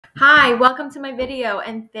Hi, welcome to my video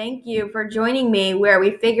and thank you for joining me where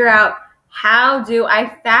we figure out how do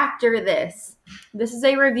I factor this. This is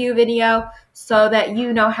a review video so that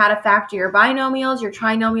you know how to factor your binomials, your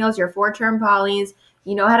trinomials, your four-term polys.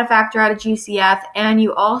 You know how to factor out a GCF, and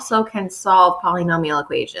you also can solve polynomial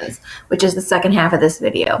equations, which is the second half of this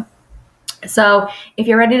video. So if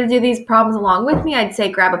you're ready to do these problems along with me, I'd say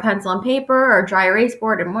grab a pencil and paper or dry erase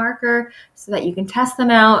board and marker so that you can test them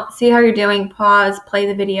out, see how you're doing, pause, play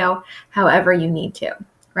the video, however you need to.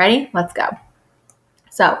 Ready? Let's go.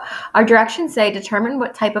 So our directions say determine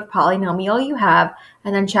what type of polynomial you have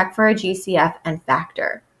and then check for a GCF and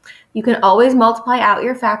factor. You can always multiply out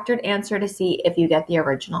your factored answer to see if you get the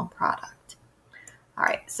original product. All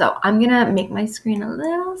right, so I'm gonna make my screen a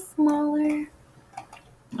little smaller.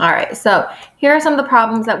 All right, so here are some of the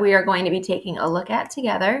problems that we are going to be taking a look at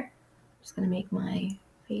together. I'm just going to make my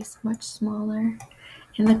face much smaller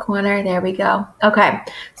in the corner. There we go. Okay,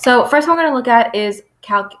 so first one we're going to look at is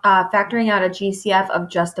factoring out a GCF of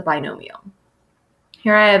just a binomial.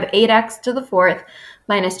 Here I have 8x to the fourth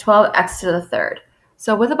minus 12x to the third.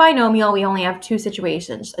 So with a binomial, we only have two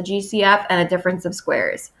situations, a GCF and a difference of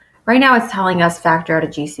squares. Right now it's telling us factor out a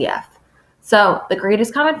GCF. So the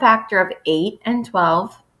greatest common factor of 8 and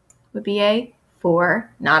 12 would be a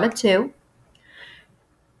 4, not a 2.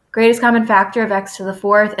 Greatest common factor of x to the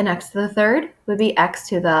fourth and x to the third would be x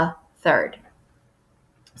to the third.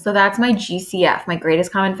 So that's my GCF, my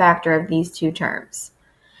greatest common factor of these two terms.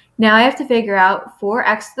 Now I have to figure out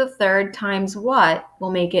 4x to the third times what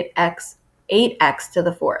will make it 8x to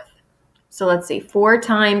the fourth. So let's see, 4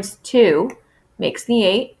 times 2 makes the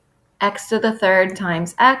 8. X to the third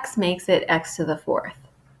times x makes it x to the fourth.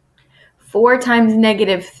 4 times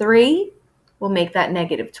negative 3 will make that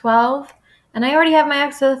negative 12. And I already have my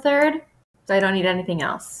x to the third, so I don't need anything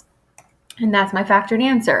else. And that's my factored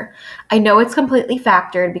answer. I know it's completely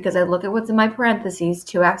factored because I look at what's in my parentheses,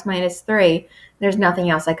 2x minus 3. There's nothing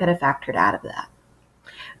else I could have factored out of that.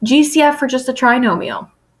 GCF for just a trinomial.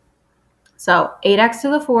 So 8x to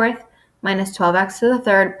the fourth minus 12x to the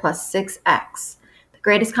third plus 6x.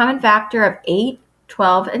 Greatest common factor of 8,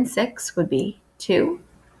 12, and 6 would be 2.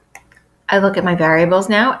 I look at my variables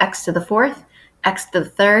now, x to the fourth, x to the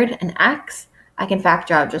third, and x. I can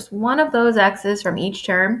factor out just one of those x's from each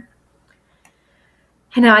term.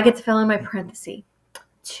 And now I get to fill in my parenthesis.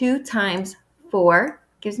 2 times 4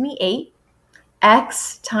 gives me 8.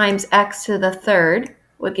 X times x to the third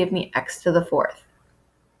would give me x to the fourth.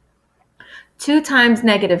 2 times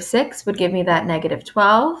negative 6 would give me that negative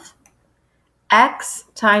 12. X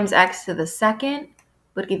times x to the second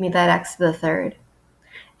would give me that x to the third.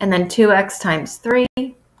 And then 2x times 3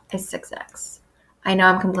 is 6x. I know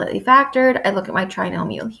I'm completely factored. I look at my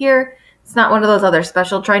trinomial here. It's not one of those other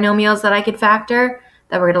special trinomials that I could factor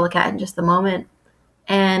that we're going to look at in just a moment.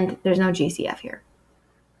 And there's no GCF here.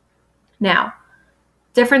 Now,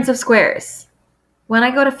 difference of squares. When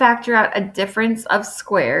I go to factor out a difference of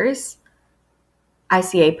squares, I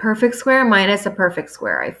see a perfect square minus a perfect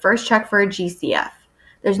square. I first check for a GCF.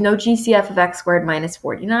 There's no GCF of x squared minus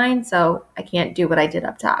 49, so I can't do what I did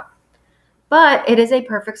up top. But it is a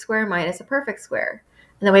perfect square minus a perfect square.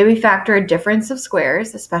 And the way we factor a difference of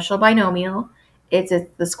squares, a special binomial, it's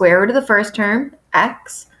the square root of the first term,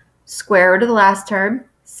 x, square root of the last term,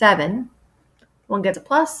 7. One gets a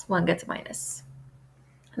plus, one gets a minus.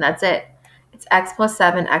 And that's it. It's x plus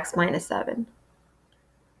 7, x minus 7.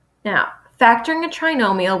 Now, factoring a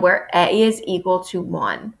trinomial where a is equal to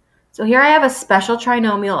 1. So here I have a special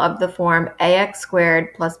trinomial of the form ax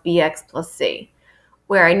squared plus bx plus c,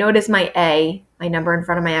 where I notice my a, my number in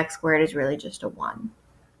front of my x squared, is really just a 1.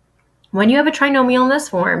 When you have a trinomial in this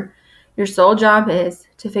form, your sole job is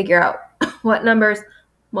to figure out what numbers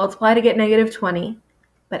multiply to get negative 20,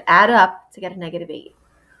 but add up to get a negative 8.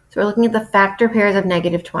 So we're looking at the factor pairs of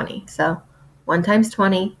negative 20. So 1 times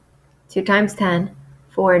 20, 2 times 10,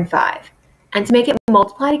 4, and 5. And to make it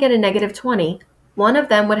multiply to get a negative 20, one of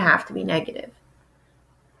them would have to be negative.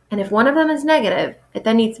 And if one of them is negative, it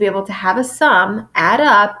then needs to be able to have a sum, add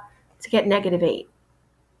up, to get negative 8.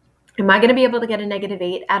 Am I going to be able to get a negative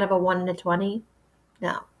 8 out of a 1 and a 20?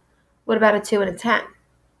 No. What about a 2 and a 10?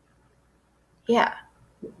 Yeah.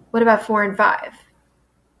 What about 4 and 5?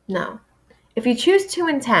 No. If you choose 2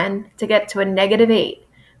 and 10 to get to a negative 8,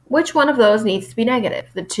 which one of those needs to be negative,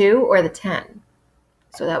 the 2 or the 10?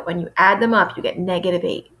 So that when you add them up, you get negative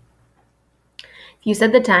 8. If you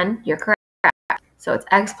said the 10, you're correct. So it's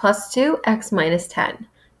x plus 2, x minus 10.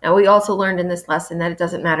 Now we also learned in this lesson that it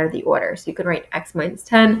doesn't matter the order. So you could write x minus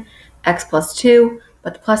 10, x plus 2,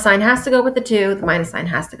 but the plus sign has to go with the 2, the minus sign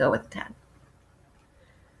has to go with the 10.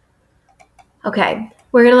 Okay,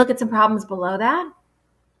 we're going to look at some problems below that.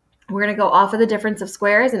 We're going to go off of the difference of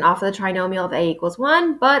squares and off of the trinomial of a equals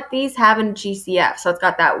 1, but these have a GCF, so it's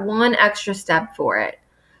got that one extra step for it.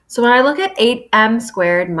 So when I look at 8m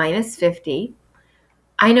squared minus 50,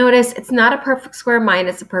 I notice it's not a perfect square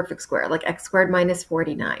minus a perfect square, like x squared minus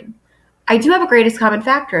 49. I do have a greatest common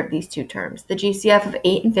factor of these two terms. The GCF of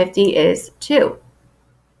 8 and 50 is 2.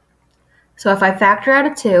 So if I factor out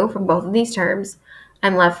a 2 from both of these terms,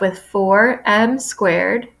 I'm left with 4m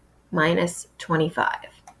squared minus 25.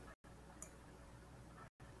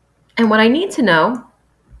 And what I need to know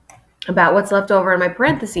about what's left over in my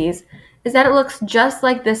parentheses is that it looks just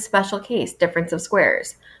like this special case, difference of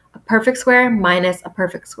squares. A perfect square minus a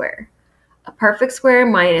perfect square. A perfect square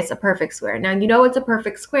minus a perfect square. Now you know it's a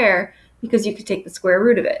perfect square because you could take the square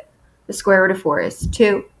root of it. The square root of 4 is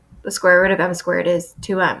 2. The square root of m squared is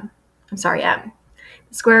 2m. I'm sorry, m.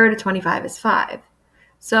 The square root of 25 is 5.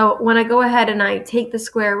 So when I go ahead and I take the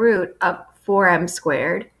square root of 4m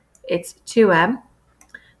squared, it's 2m.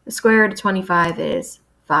 The square root of 25 is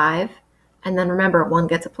 5. And then remember, one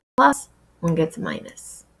gets a plus, one gets a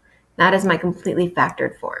minus. That is my completely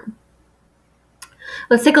factored form.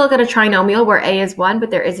 Let's take a look at a trinomial where a is 1,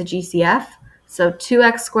 but there is a GCF. So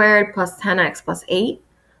 2x squared plus 10x plus 8.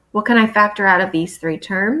 What can I factor out of these three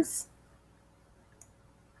terms?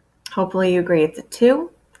 Hopefully you agree it's a 2.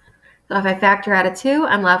 So if I factor out a 2,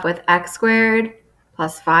 I'm left with x squared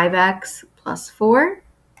plus 5x plus 4.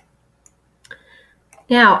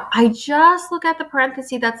 Now, I just look at the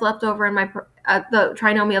parenthesis that's left over in my, the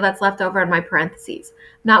trinomial that's left over in my parentheses.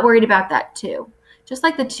 Not worried about that 2. Just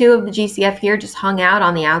like the 2 of the GCF here just hung out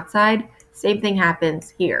on the outside, same thing happens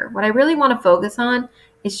here. What I really want to focus on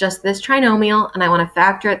is just this trinomial, and I want to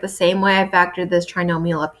factor it the same way I factored this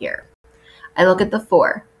trinomial up here. I look at the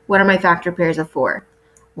 4. What are my factor pairs of 4?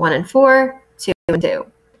 1 and 4, 2 and 2.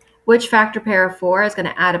 Which factor pair of 4 is going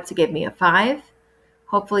to add up to give me a 5?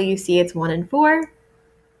 Hopefully you see it's 1 and 4.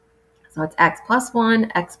 So it's x plus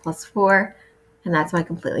 1, x plus 4, and that's my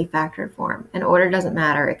completely factored form. And order doesn't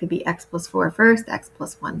matter. It could be x plus 4 first, x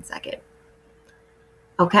plus 1 second.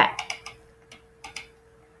 Okay.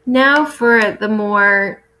 Now for the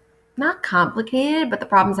more, not complicated, but the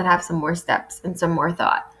problems that have some more steps and some more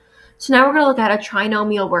thought. So now we're going to look at a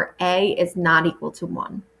trinomial where a is not equal to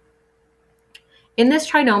 1. In this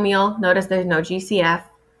trinomial, notice there's no GCF.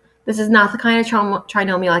 This is not the kind of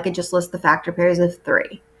trinomial I could just list the factor pairs of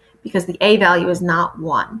 3. Because the a value is not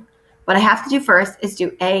 1. What I have to do first is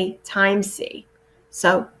do a times c.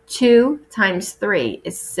 So 2 times 3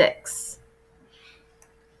 is 6.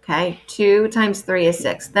 Okay, 2 times 3 is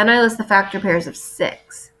 6. Then I list the factor pairs of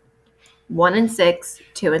 6. 1 and 6,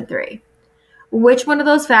 2 and 3. Which one of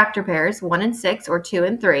those factor pairs, 1 and 6 or 2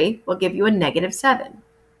 and 3, will give you a negative 7?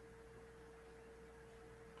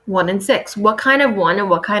 1 and 6. What kind of 1 and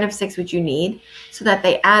what kind of 6 would you need so that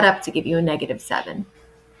they add up to give you a negative 7?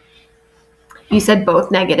 You said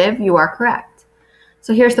both negative. You are correct.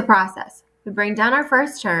 So here's the process. We bring down our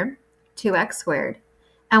first term, 2x squared,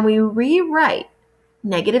 and we rewrite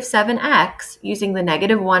negative 7x using the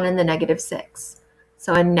negative 1 and the negative 6.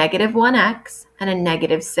 So a negative 1x and a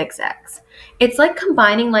negative 6x. It's like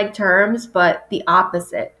combining like terms, but the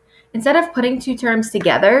opposite. Instead of putting two terms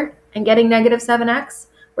together and getting negative 7x,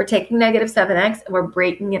 we're taking negative 7x and we're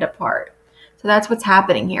breaking it apart. So that's what's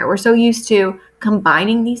happening here. We're so used to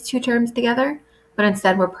combining these two terms together, but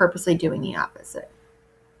instead we're purposely doing the opposite.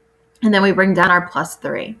 And then we bring down our plus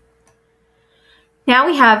 3. Now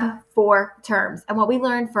we have 4 terms. And what we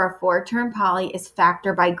learned for a 4-term poly is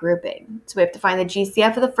factor by grouping. So we have to find the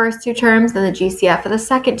GCF of the first 2 terms, then the GCF of the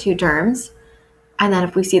second 2 terms. And then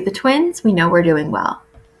if we see the twins, we know we're doing well.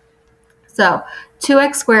 So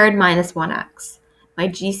 2x squared minus 1x. My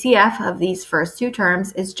GCF of these first 2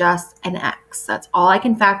 terms is just an x. That's all I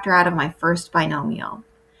can factor out of my first binomial.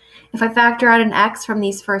 If I factor out an x from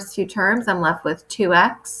these first 2 terms, I'm left with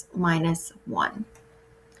 2x minus 1.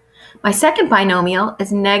 My second binomial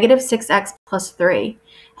is negative 6x plus 3.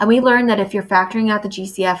 And we learned that if you're factoring out the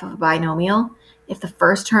GCF of a binomial, if the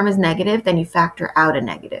first term is negative, then you factor out a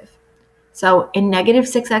negative. So in negative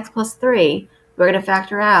 6x plus 3, we're going to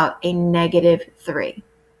factor out a negative 3.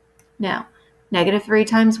 Now, negative 3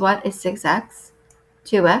 times what is 6x?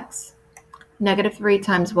 2x. Negative 3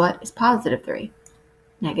 times what is positive 3?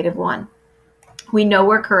 Negative 1. We know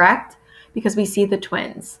we're correct because we see the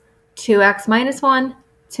twins. 2x minus 1,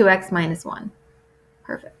 2x minus 1.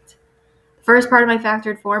 Perfect. The first part of my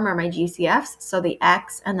factored form are my GCFs, so the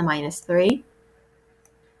x and the minus 3.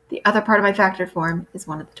 The other part of my factored form is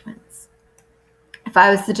one of the twins. If I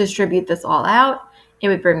was to distribute this all out, it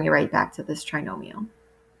would bring me right back to this trinomial.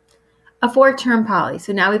 A 4-term poly.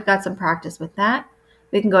 So now we've got some practice with that.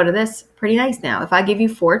 we can go to this pretty nice now. If I give you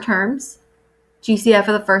 4 terms, GCF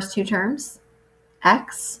of the first 2 terms,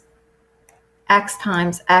 x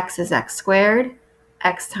times x is x squared,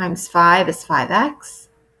 x times 5 is 5x.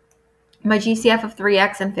 My GCF of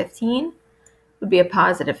 3x and 15 would be a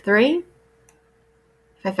positive 3.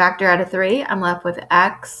 If I factor out a 3, I'm left with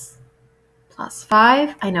x plus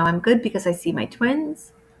 5. I know I'm good because I see my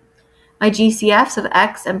twins. My GCFs of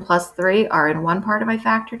x and plus 3 are in one part of my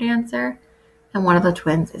factored answer, and one of the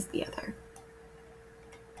twins is the other.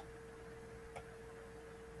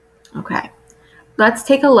 Okay, let's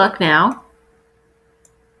take a look now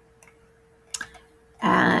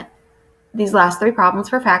at these last 3 problems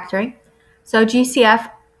for factoring. So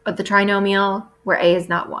GCF of the trinomial where a is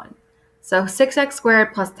not 1. So 6x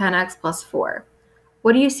squared plus 10x plus 4.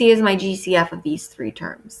 What do you see as my GCF of these 3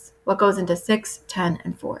 terms? What goes into 6, 10,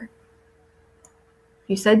 and 4?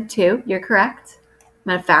 You said 2. You're correct.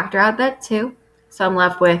 I'm going to factor out that 2. So I'm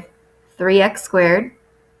left with 3x squared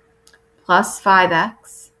plus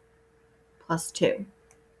 5x plus 2.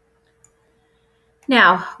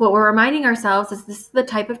 Now, what we're reminding ourselves is this is the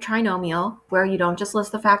type of trinomial where you don't just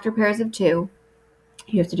list the factor pairs of 2.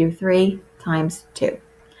 You have to do 3 times 2.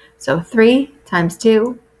 So 3 times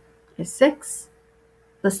 2 is 6.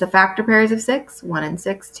 List the factor pairs of 6, 1 and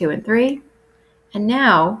 6, 2 and 3. And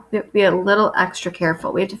now we have to be a little extra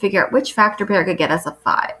careful. We have to figure out which factor pair could get us a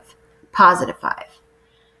 5, positive 5.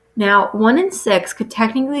 Now, 1 and 6 could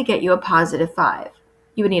technically get you a positive 5.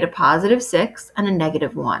 You would need a positive 6 and a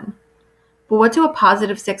negative 1. But what do a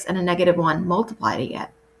positive 6 and a negative 1 multiply to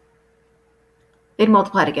get? They'd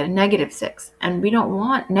multiply to get a negative 6. And we don't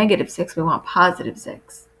want negative 6, we want positive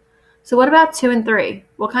 6. So what about 2 and 3?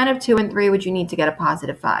 What kind of 2 and 3 would you need to get a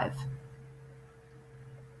positive 5?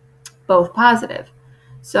 Both positive.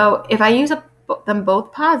 So if I use them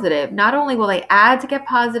both positive, not only will they add to get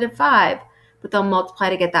positive 5, but they'll multiply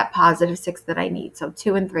to get that positive 6 that I need. So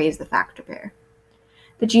 2 and 3 is the factor pair.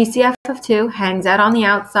 The GCF of 2 hangs out on the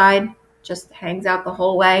outside, just hangs out the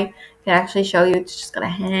whole way. I can actually show you it's just going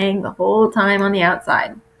to hang the whole time on the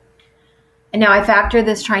outside. And now I factor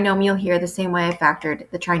this trinomial here the same way I factored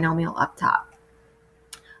the trinomial up top.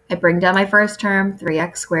 I bring down my first term,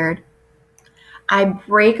 3x squared. I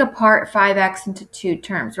break apart 5x into 2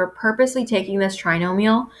 terms. We're purposely taking this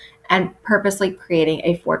trinomial and purposely creating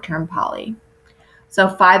a 4-term poly. So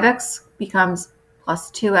 5x becomes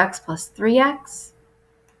plus 2x plus 3x.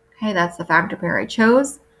 Okay, that's the factor pair I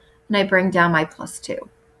chose. And I bring down my plus 2.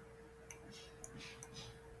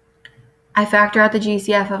 I factor out the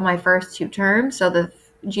GCF of my first 2 terms. So the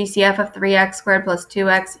GCF of 3x squared plus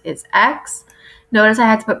 2x is x. Notice I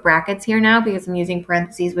had to put brackets here now because I'm using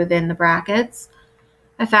parentheses within the brackets.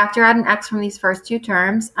 I factor out an x from these first 2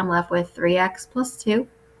 terms. I'm left with 3x plus 2.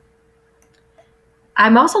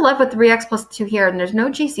 I'm also left with 3x plus 2 here, and there's no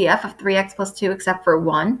GCF of 3x plus 2 except for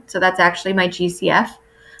 1. So that's actually my GCF.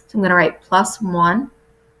 So I'm going to write plus 1,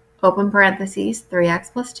 open parentheses,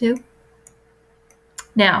 3x plus 2.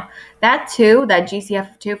 Now, that 2, that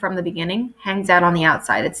GCF of 2 from the beginning, hangs out on the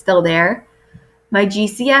outside. It's still there. My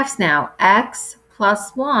GCFs now, x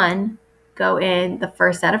plus 1, go in the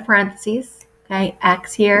first set of parentheses. Okay,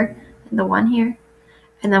 x here, and the 1 here.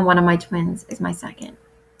 And then one of my twins is my second.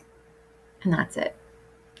 And that's it.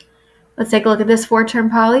 Let's take a look at this 4-term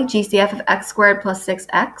poly. GCF of x squared plus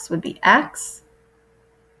 6x would be x.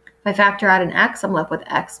 If I factor out an x, I'm left with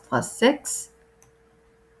x plus 6.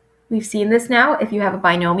 We've seen this now. If you have a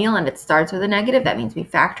binomial and it starts with a negative, that means we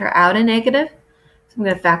factor out a negative. So I'm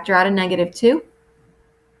going to factor out a negative 2.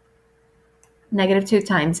 Negative 2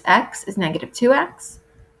 times x is negative 2x.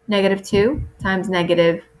 Negative 2 times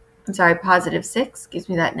positive 6 gives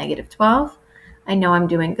me that negative 12. I know I'm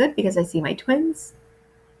doing good because I see my twins.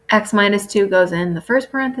 X minus 2 goes in the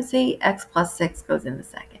first parenthesis. X plus 6 goes in the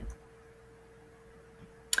second.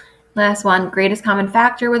 Last one, greatest common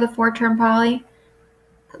factor with a 4-term poly.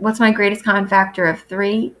 What's my greatest common factor of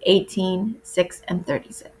 3, 18, 6, and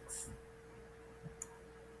 36?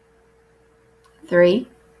 3.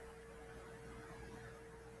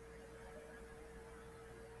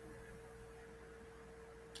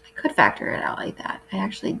 I could factor it out like that. I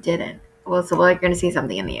actually didn't. Well, so we're going to see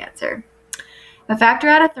something in the answer. If I factor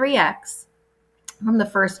out a 3x from the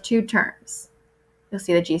first 2 terms, you'll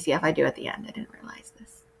see the GCF I do at the end. I didn't realize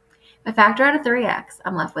this. If I factor out a 3x,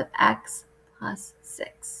 I'm left with x plus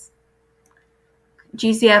 6.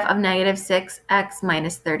 GCF of negative 6x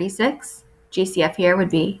minus 36. GCF here would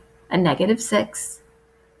be a negative 6.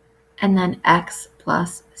 And then x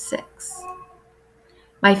plus 6.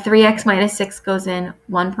 My 3x minus 6 goes in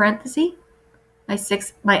one parenthesis.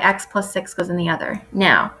 My x plus 6 goes in the other.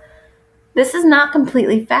 Now, this is not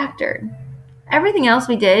completely factored. Everything else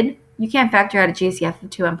we did, you can't factor out a GCF of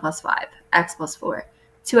 2n plus 5, x plus 4,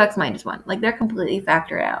 2x minus 1. Like, they're completely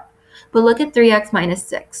factored out. But look at 3x minus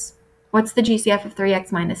 6. What's the GCF of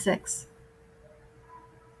 3x minus 6?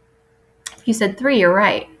 If you said 3, you're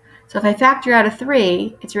right. So if I factor out a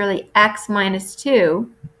 3, it's really x minus 2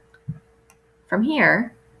 from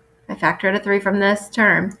here. I factor out a 3 from this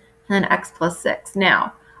term, and then x plus 6.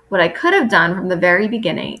 Now, what I could have done from the very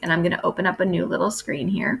beginning, and I'm going to open up a new little screen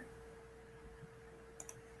here.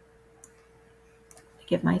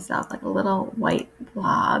 Give myself like a little white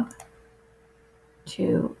blob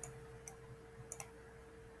to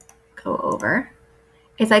go over,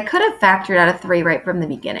 is I could have factored out a 3 right from the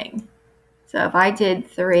beginning. So if I did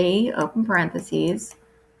 3, open parentheses,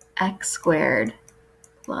 x squared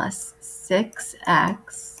plus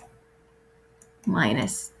 6x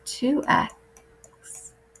minus 2x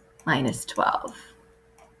minus 12.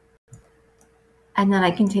 And then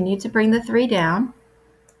I continue to bring the 3 down.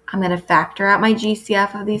 I'm going to factor out my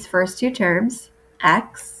GCF of these first two terms,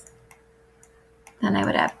 x. Then I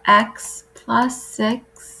would have x plus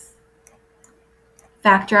 6.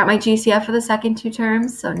 Factor out my GCF for the second two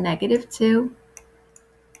terms, so negative 2,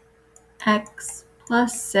 x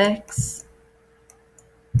plus 6.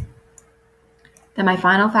 Then my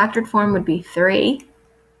final factored form would be 3.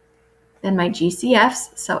 Then my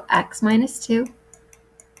GCFs, so x minus 2.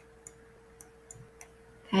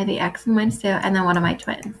 Okay, the x minus 2, and then one of my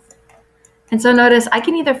twins. And so notice I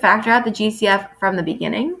can either factor out the GCF from the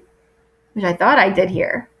beginning, which I thought I did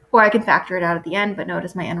here, or I can factor it out at the end, but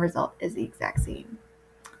notice my end result is the exact same.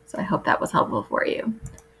 So I hope that was helpful for you.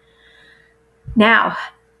 Now,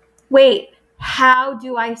 wait, how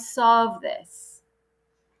do I solve this?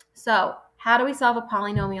 So how do we solve a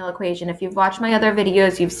polynomial equation? If you've watched my other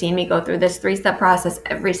videos, you've seen me go through this 3-step process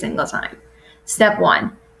every single time. Step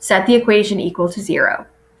 1, set the equation equal to 0.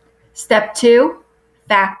 Step 2,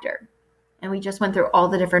 factor. And we just went through all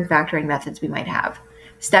the different factoring methods we might have.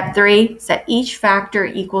 Step 3, set each factor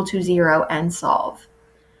equal to 0 and solve.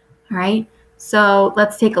 All right, so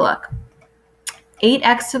let's take a look.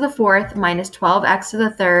 8x to the 4th minus 12x to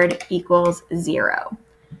the 3rd equals 0.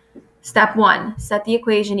 Step 1, set the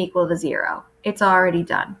equation equal to 0. It's already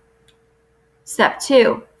done. Step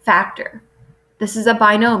 2, factor. This is a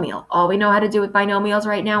binomial. All we know how to do with binomials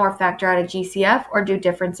right now are factor out a GCF or do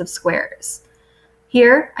difference of squares.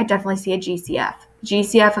 Here, I definitely see a GCF.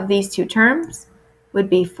 GCF of these two terms would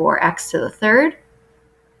be 4x to the 3rd.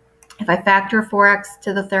 If I factor 4x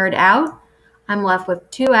to the 3rd out, I'm left with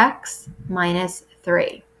 2x minus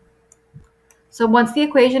 3. So once the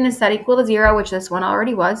equation is set equal to 0, which this one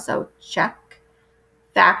already was, so check.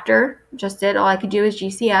 Factor, just did, all I could do is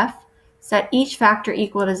GCF. Set each factor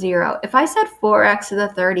equal to 0. If I set 4x to the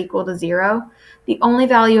 3rd equal to 0, the only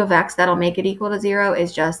value of x that'll make it equal to 0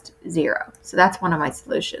 is just 0. So that's one of my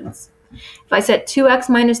solutions. If I set 2x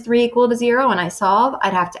minus 3 equal to 0 and I solve,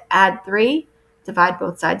 I'd have to add 3, divide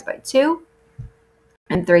both sides by 2,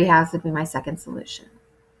 and 3 has to be my second solution.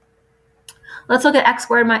 Let's look at x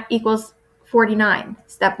squared equals 49.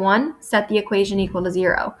 Step 1, set the equation equal to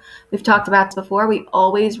 0. We've talked about this before. We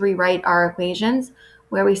always rewrite our equations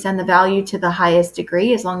where we send the value to the highest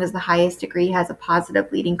degree as long as the highest degree has a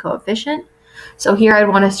positive leading coefficient. So here I'd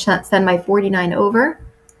want to send my 49 over.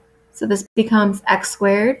 So this becomes x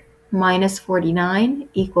squared minus 49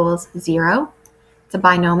 equals 0. It's a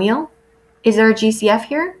binomial. Is there a GCF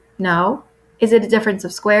here? No. Is it a difference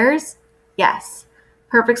of squares? Yes.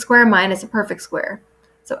 Perfect square minus a perfect square.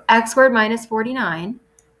 So x squared minus 49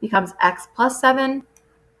 becomes x plus 7,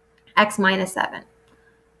 x minus 7.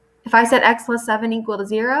 If I set x plus 7 equal to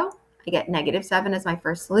 0, I get negative 7 as my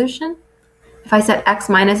first solution. If I set x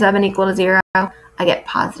minus 7 equal to 0, I get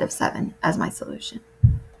positive 7 as my solution.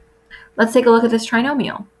 Let's take a look at this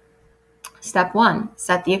trinomial. Step 1,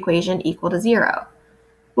 set the equation equal to 0.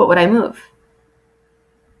 What would I move?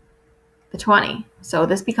 The 20. So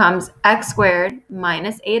this becomes x squared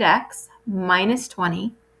minus 8x minus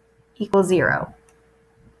 20 equals 0.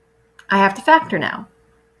 I have to factor now.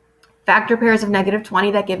 Factor pairs of negative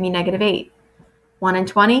 20 that give me negative 8. 1 and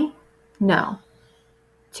 20? No.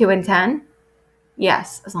 2 and 10?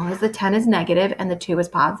 Yes, as long as the 10 is negative and the 2 is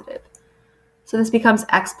positive. So this becomes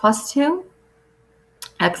x plus 2,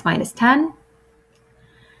 x minus 10.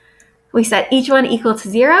 We set each one equal to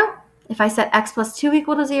 0. If I set x plus 2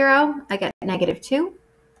 equal to 0, I get negative 2.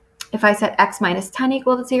 If I set x minus 10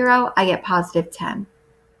 equal to 0, I get positive 10.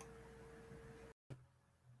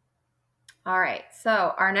 All right,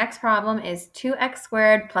 so our next problem is 2x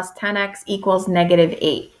squared plus 10x equals negative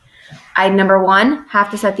 8. I, number 1, have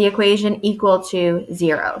to set the equation equal to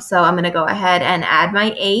 0. So I'm going to go ahead and add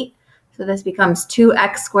my 8. So this becomes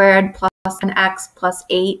 2x squared plus 7x plus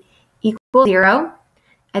 8 equals 0.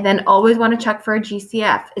 I then always want to check for a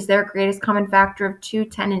GCF. Is there a greatest common factor of 2,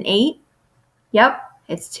 10, and 8? Yep,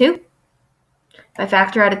 it's 2. If I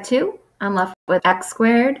factor out a 2, I'm left with x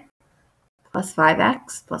squared plus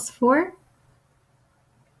 5x plus 4.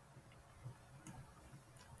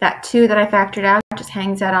 That 2 that I factored out just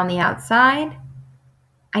hangs out on the outside.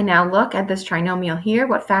 I now look at this trinomial here.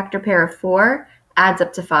 What factor pair of 4 adds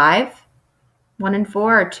up to 5? 1 and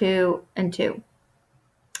 4 or 2 and 2?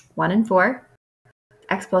 1 and 4.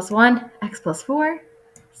 X plus 1, x plus 4.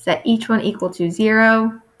 Set each one equal to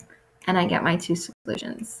 0, and I get my two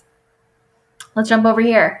solutions. Let's jump over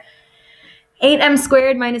here. 8m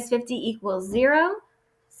squared minus 50 equals 0.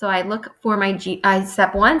 So I look for my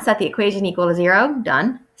step 1, set the equation equal to 0.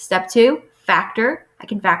 Done. Step 2, factor. I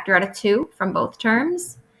can factor out a 2 from both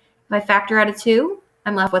terms. If I factor out a 2,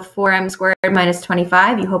 I'm left with 4m squared minus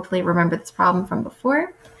 25. You hopefully remember this problem from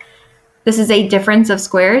before. This is a difference of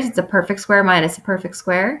squares. It's a perfect square minus a perfect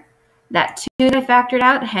square. That 2 that I factored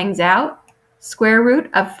out hangs out. Square root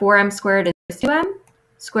of 4m squared is 2m.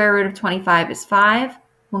 Square root of 25 is 5.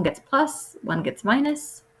 One gets plus, one gets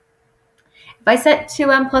minus. If I set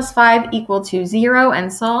 2m plus 5 equal to 0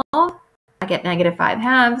 and solve, I get negative 5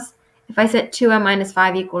 halves. If I set 2m minus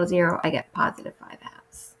 5 equal to 0, I get positive 5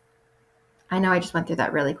 halves. I know I just went through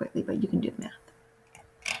that really quickly, but you can do the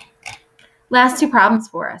math. Last two problems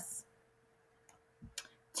for us.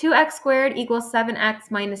 2x squared equals 7x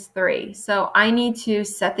minus 3. So I need to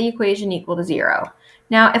set the equation equal to 0.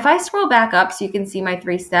 Now, if I scroll back up so you can see my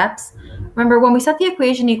 3 steps, remember when we set the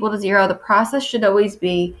equation equal to 0, the process should always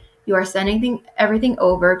be you are sending everything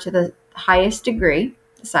over to the highest degree,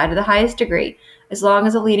 the side of the highest degree, as long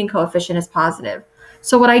as the leading coefficient is positive.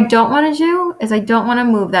 So what I don't want to do is I don't want to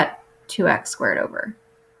move that 2x squared over.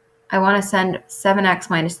 I want to send 7x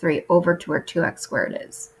minus 3 over to where 2x squared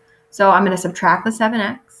is. So I'm going to subtract the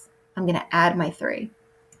 7x. I'm going to add my 3.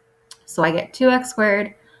 So I get 2x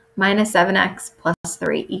squared minus 7x plus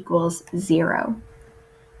 3 equals 0.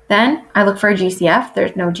 Then I look for a GCF.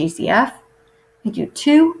 There's no GCF. I do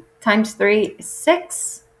 2 times 3 is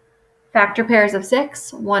 6. Factor pairs of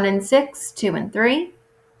 6, 1 and 6, 2 and 3.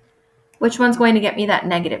 Which one's going to get me that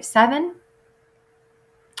negative 7?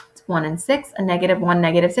 It's 1 and 6, a negative 1,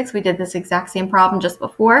 negative 6. We did this exact same problem just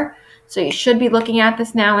before. So you should be looking at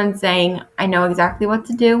this now and saying, I know exactly what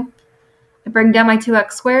to do. I bring down my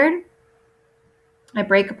 2x squared. I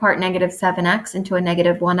break apart negative 7x into a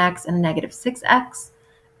negative 1x and a negative 6x.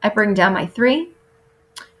 I bring down my 3.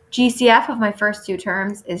 GCF of my first two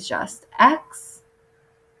terms is just x.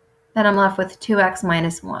 Then I'm left with 2x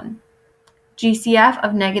minus 1. GCF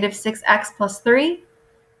of negative 6x plus 3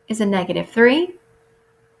 is a negative 3.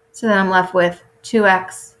 So then I'm left with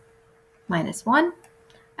 2x minus 1.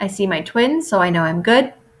 I see my twins, so I know I'm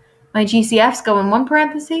good. My GCFs go in one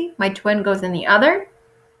parenthesis, my twin goes in the other.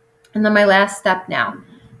 And then my last step now,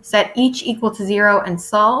 set each equal to 0 and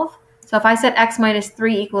solve. So if I set x minus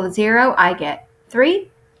 3 equal to 0, I get 3.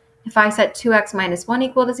 If I set 2x minus 1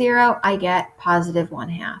 equal to 0, I get positive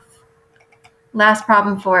 1/2. Last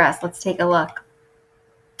problem for us, let's take a look.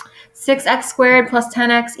 6x squared plus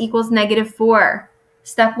 10x equals negative 4.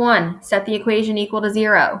 Step 1, set the equation equal to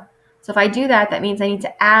 0. So if I do that, that means I need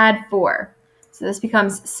to add 4. So this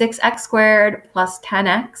becomes 6x squared plus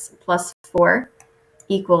 10x plus 4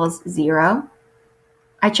 equals 0.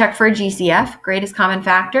 I check for a GCF. Greatest common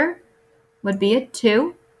factor would be a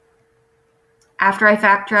 2. After I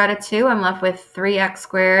factor out a 2, I'm left with 3x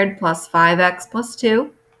squared plus 5x plus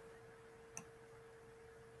 2.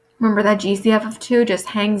 Remember that GCF of 2 just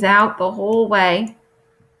hangs out the whole way.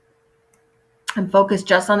 I'm focused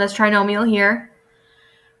just on this trinomial here.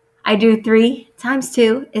 I do 3 times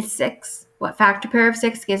 2 is 6. What factor pair of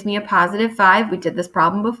 6 gives me a positive 5? We did this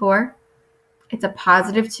problem before. It's a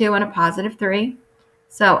positive 2 and a positive 3.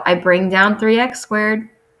 So I bring down 3x squared.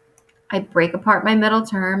 I break apart my middle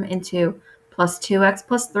term into plus 2x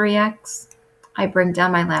plus 3x. I bring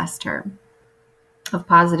down my last term of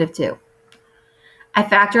positive 2. I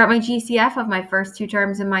factor out my GCF of my first two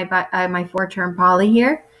terms in my 4-term poly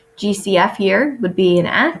here. GCF here would be an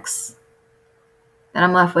x. Then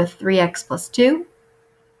I'm left with 3x plus 2.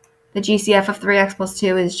 The GCF of 3x plus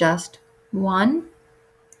 2 is just 1.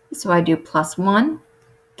 So I do plus 1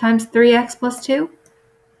 times 3x plus 2.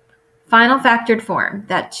 Final factored form,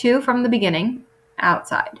 that 2 from the beginning,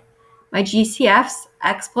 outside. My GCFs,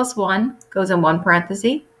 x plus 1, goes in one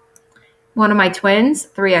parenthesis. One of my twins,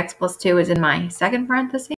 3x plus 2, is in my second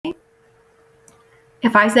parenthesis.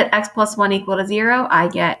 If I set x plus 1 equal to 0, I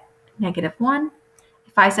get negative 1.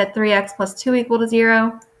 If I set 3x plus 2 equal to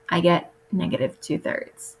 0, I get negative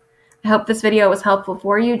 2/3. I hope this video was helpful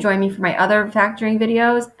for you. Join me for my other factoring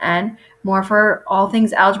videos and more for all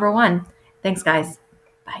things Algebra 1. Thanks, guys.